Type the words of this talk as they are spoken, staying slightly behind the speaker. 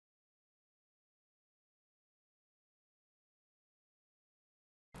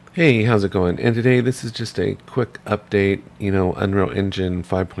Hey, how's it going? And today this is just a quick update. Unreal Engine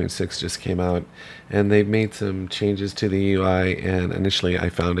 5.6 just came out and they've made some changes to the UI, and initially I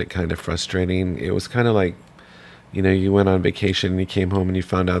found it kind of frustrating. It was kind of like, you went on vacation and you came home and you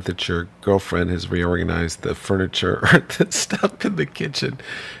found out that your girlfriend has reorganized the furniture or the stuff in the kitchen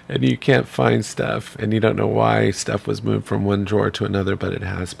and you can't find stuff and you don't know why stuff was moved from one drawer to another, but it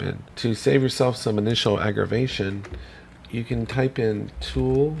has been. To save yourself some initial aggravation, you can type in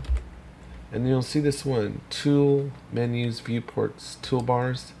tool, and you'll see this one, tool menus viewports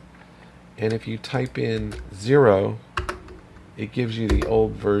toolbars, and if you type in 0, it gives you the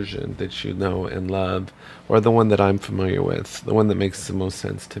old version that you know and love, or the one that I'm familiar with, the one that makes the most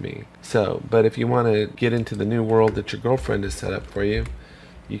sense to me. But if you want to get into the new world that your girlfriend has set up for you,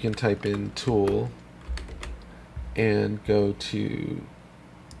 you can type in tool and go to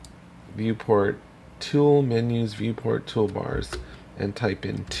viewport tool menus viewport toolbars and type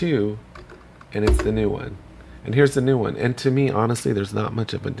in 2, and it's the new one. And here's the new one, and to me honestly there's not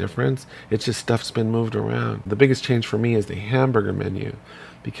much of a difference. It's just stuff's been moved around. The biggest change for me is the hamburger menu,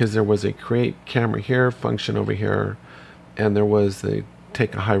 because there was a create camera here function over here, and there was the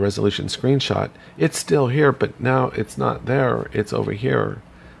take a high resolution screenshot. It's still here, but now it's not there, it's over here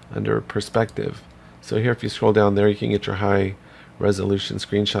under perspective. So here, if you scroll down there, you can get your high resolution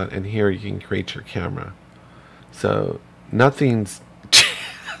screenshot, and here you can create your camera. So nothing's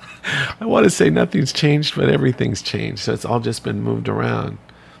I want to say nothing's changed, but everything's changed. So it's all just been moved around.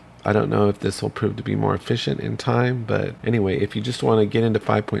 I don't know if this will prove to be more efficient in time, but anyway, if you just want to get into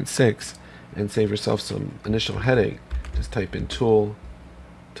 5.6 and save yourself some initial headache, just type in tool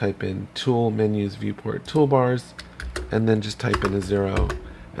menus viewport toolbars, and then just type in a 0,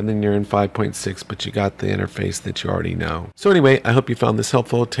 and then you're in 5.6, but you got the interface that you already know. So anyway, I hope you found this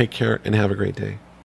helpful. Take care and have a great day.